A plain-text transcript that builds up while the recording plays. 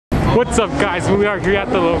What's up, guys? We are here at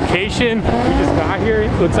the location. We just got here.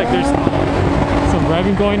 It looks like there's some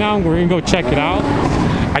revving going on. We're gonna go check it out.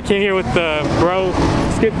 I came here with the bro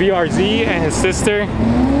Skip BRZ and his sister.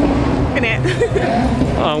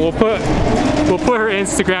 We'll put her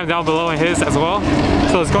Instagram down below and his as well.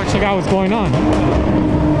 So let's go check out what's going on.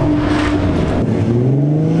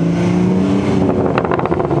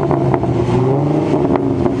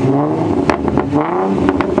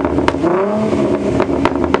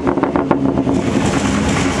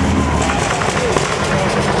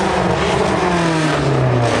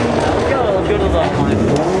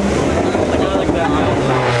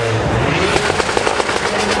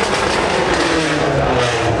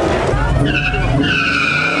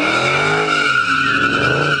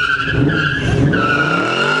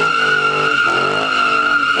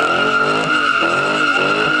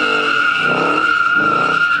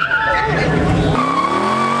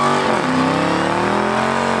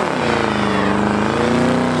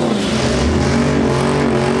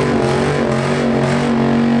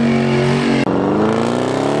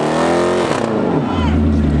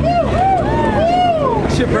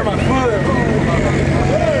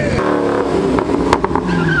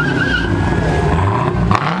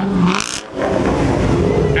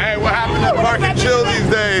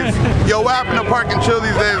 Yo, what happened to park and chill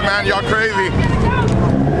these days, man? Y'all crazy.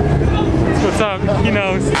 What's up? He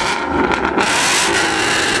knows.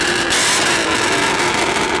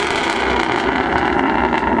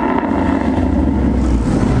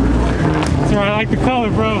 So I like the color,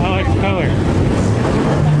 bro. I like the color.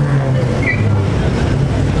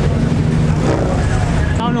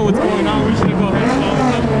 I don't know what's going on. We should go ahead and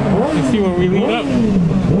follow them and see where we lead up.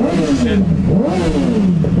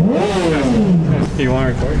 Do you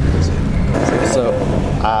want to record? So,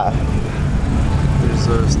 there's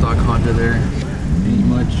a stock Honda there. Ain't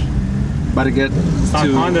much. About to get stock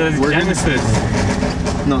to Honda is Genesis.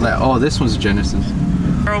 No, that. Oh, this one's Genesis.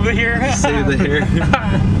 Over here. Save the hair.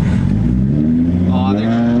 Oh,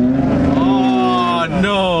 oh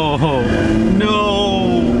no, no.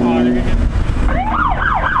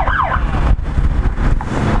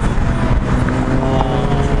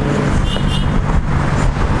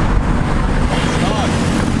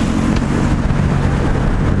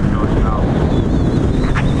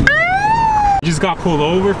 Just got pulled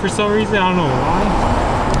over for some reason. I don't know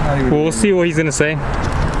why. Well, we'll see what he's gonna say.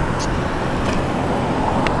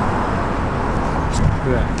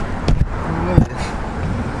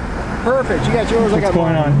 Perfect. You got yours. What's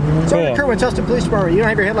going on? Sergeant Kerwin, Tustin Police Department. You don't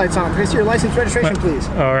have your headlights on. Can I see your license registration, please?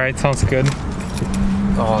 All right, sounds good.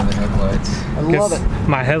 Oh, the headlights. I love it.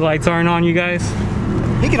 My headlights aren't on, you guys.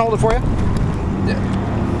 He can hold it for you. Yeah.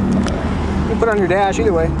 You can put it on your dash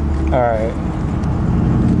either way. All right.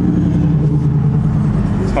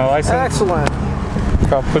 My license. Excellent.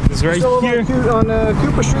 I'll put this right here. On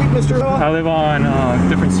Cooper Street, Mr. I live on a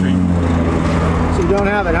different street. So you don't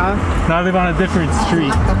have it, huh? No, I live on a different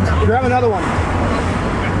street. Grab another one.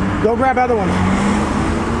 Go grab other ones.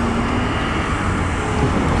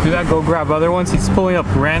 Do that, go grab other ones. He's pulling up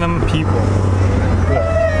random people.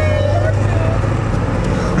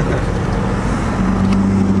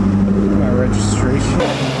 My registration.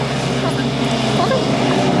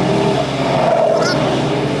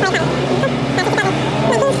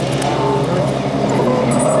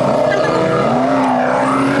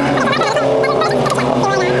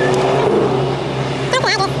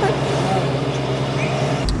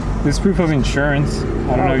 This proof of insurance. I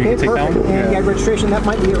don't know if you can take that one. And you got registration. That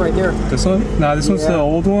might be it right there. This one? No, this one's the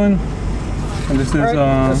old one. And this is. All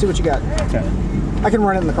right, let's see what you got. Okay. I can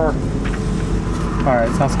run it in the car. All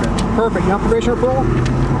right, sounds good. Perfect. You on probation or parole?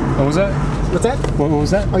 What was that? What's that? What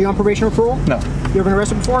was that? Are you on probation or parole? No. You ever been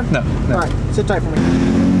arrested before? No. All right, sit tight for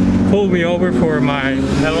me. Pulled me over for my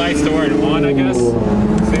headlights that weren't on, I guess.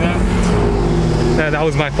 See that? That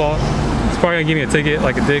was my fault. It's probably gonna give me a ticket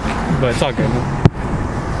like a dick, but it's all good.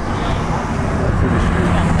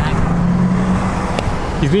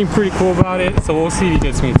 He's being pretty cool about it, so we'll see if he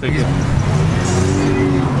gets me a ticket.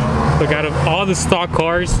 Look, out of all the stock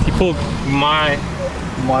cars, he pulled my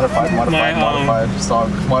Modified, stock,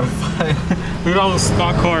 modified. Look at all the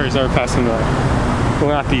stock cars that are passing by. Well,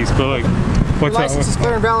 not these, but like, what's your license is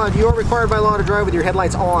clear and valid. You are required by law to drive with your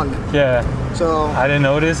headlights on. Yeah. So I didn't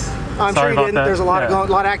notice. I'm sure you didn't. There's a lot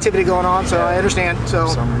of activity going on, so I understand. So.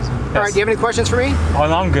 For some reason. All right, do you have any questions for me? Oh,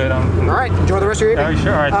 no, I'm good. All right, enjoy the rest of your evening.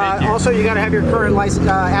 Sure, all right, thank you. Also, you got to have your current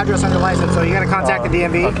address on your license, so you got to contact the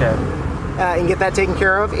DMV. Okay. And get that taken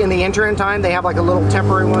care of. In the interim time, they have like a little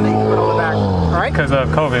temporary one that you can put on the back. All right? Because of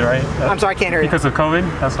COVID, right? I'm sorry, I can't hear you. Because of COVID,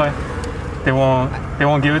 that's why? they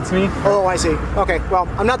won't give it to me. Oh, I see. Okay. Well,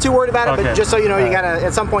 I'm not too worried about it, Okay. but just so you know, All you gotta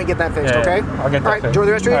at some point get that fixed. Yeah, Okay. I'll get that. All right. Enjoy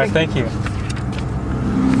the rest of your evening. Thank you.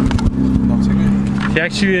 He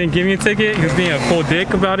actually didn't give me a ticket. He was being a full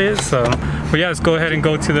dick about it. So, but yeah, let's go ahead and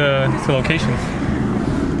go to the location.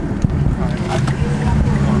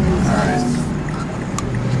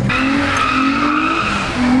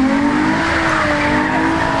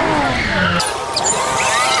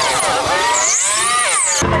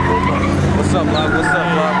 What's up, love? What's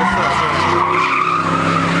up, love? What's up?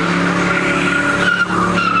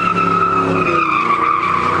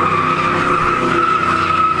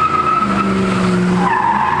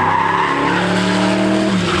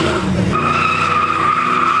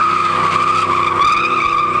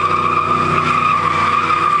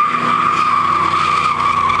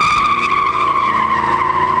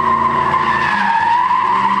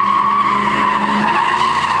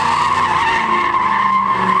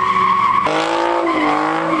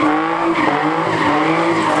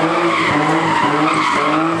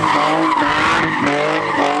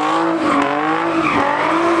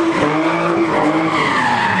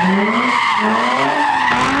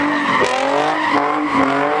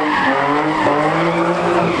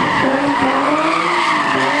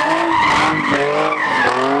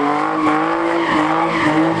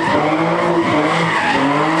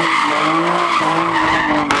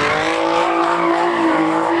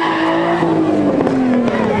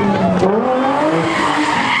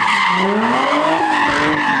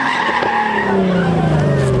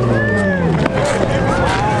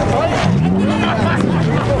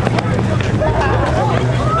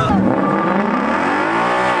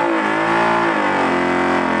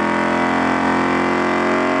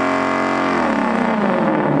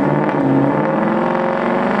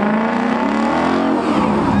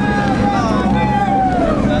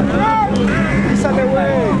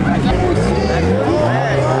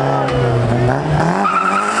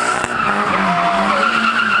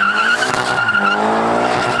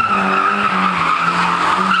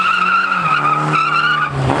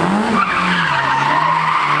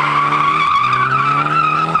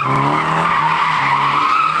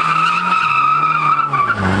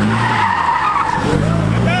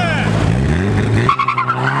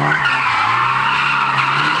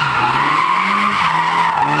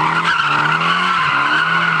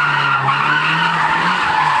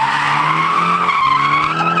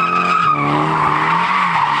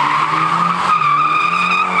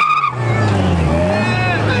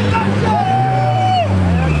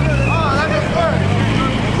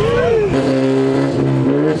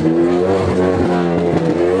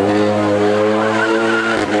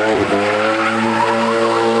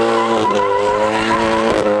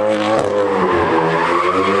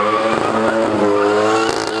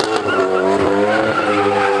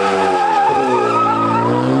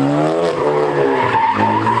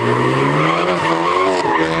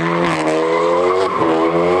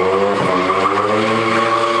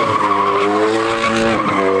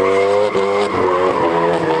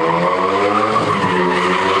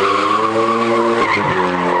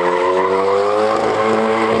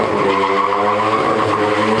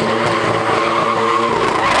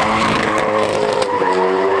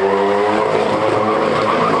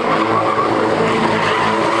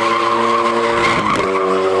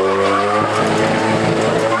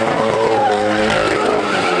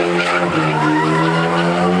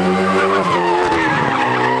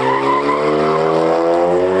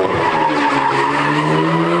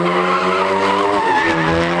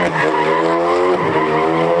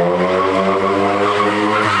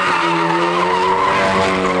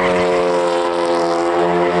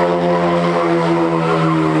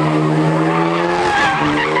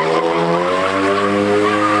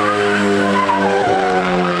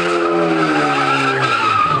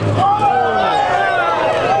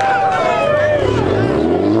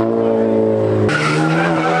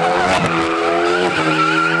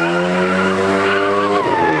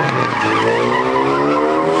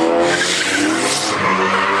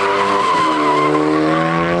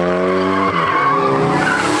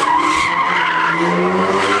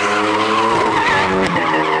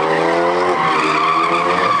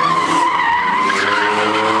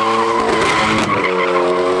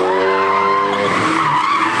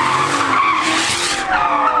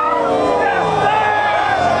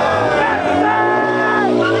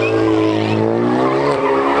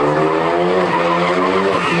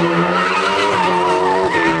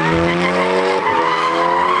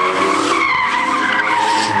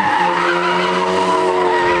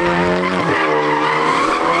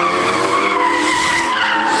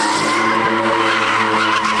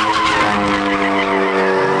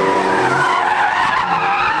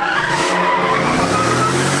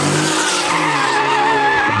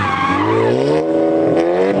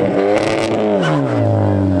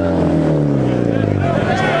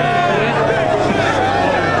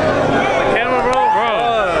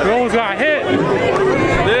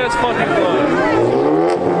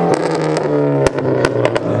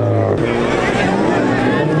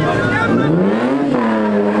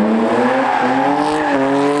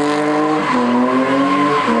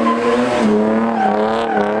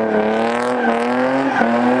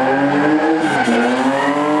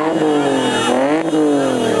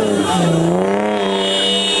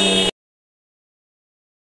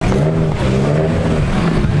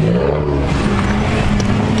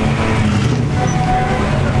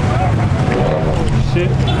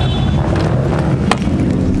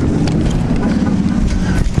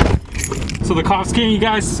 So the cops came, you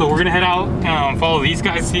guys, so we're gonna head out and follow these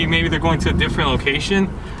guys, see maybe they're going to a different location.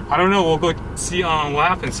 I don't know, we'll go see what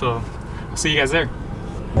happens, so I'll see you guys there.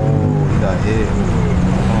 Oh, he got hit.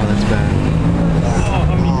 Oh, that's bad. Oh,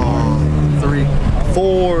 how many cars? 3,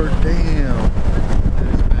 4, damn. That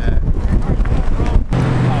is bad.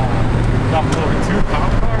 Got over 2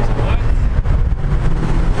 cop cars,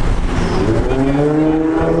 what?